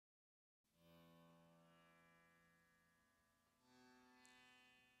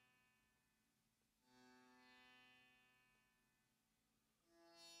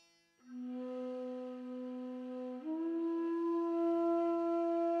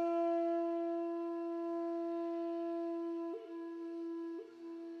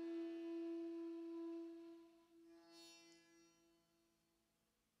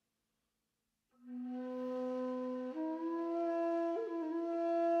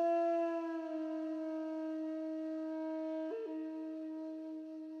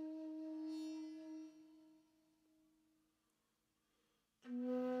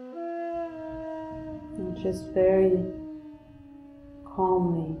just very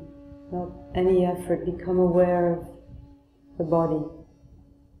calmly, without any effort, become aware of the body.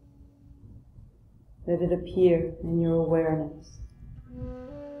 Let it appear in your awareness.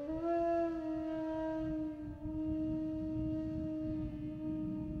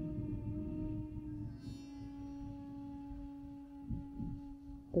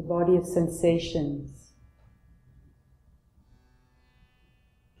 The body of sensations.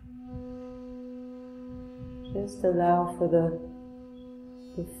 Just allow for the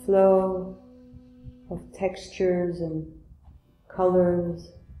flow of textures and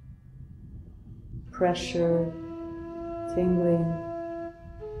colors, pressure, tingling,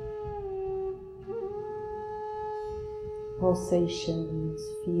 pulsations,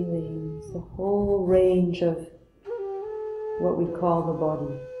 feelings, the whole range of what we call the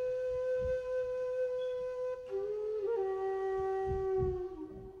body.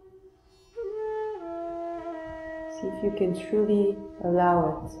 See if you can truly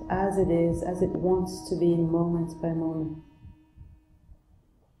allow it as it wants to be, moment by moment.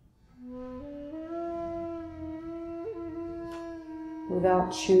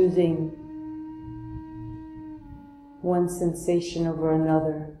 Without choosing one sensation over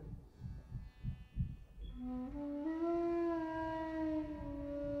another.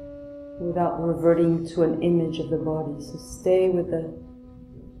 Without reverting to an image of the body. So stay with the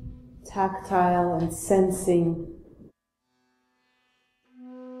tactile and sensing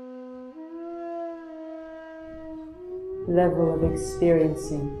level of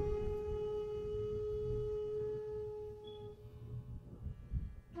experiencing.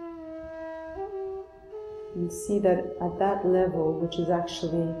 And see that at that level, which is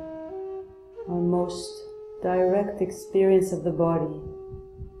actually our most direct experience of the body,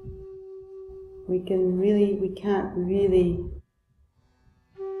 we can't really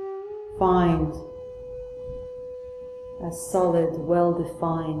find a solid,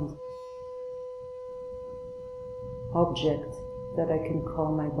 well-defined object that I can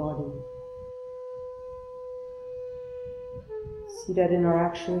call my body. See that in our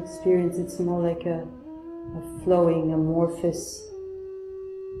actual experience, it's more like a flowing, amorphous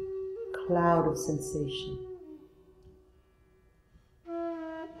cloud of sensation.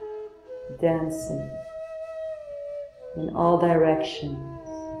 Dancing in all directions,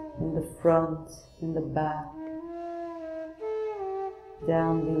 in the front, in the back,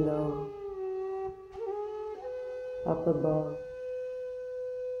 down below, up above,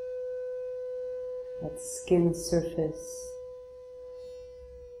 at skin surface,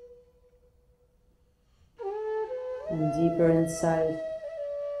 and deeper inside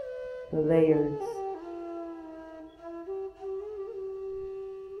the layers.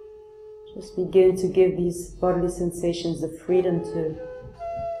 Just begin to give these bodily sensations the freedom to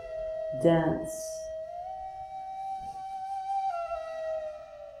dance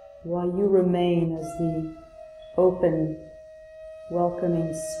while you remain as the open,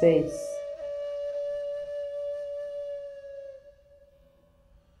 welcoming space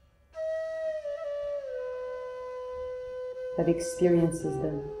that experiences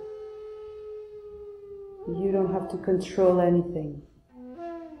them. You don't have to control anything.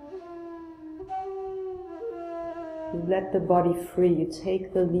 You let the body free, you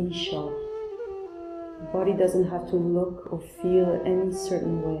take the leash off. The body doesn't have to look or feel any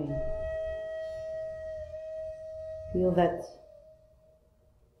certain way. Feel that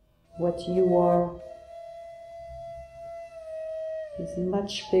what you are is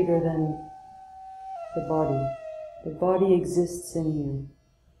much bigger than the body. The body exists in you.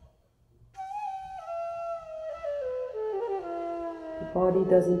 The body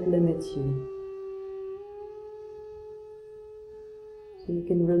doesn't limit you. So you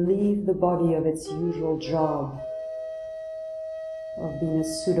can relieve the body of its usual job of being a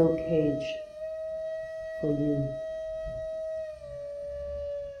pseudo cage for you.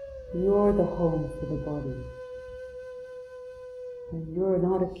 You're the home for the body. And you're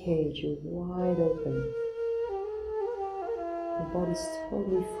not a cage, you're wide open. The body's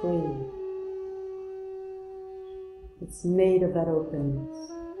totally free. It's made of that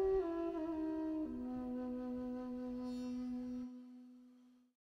openness.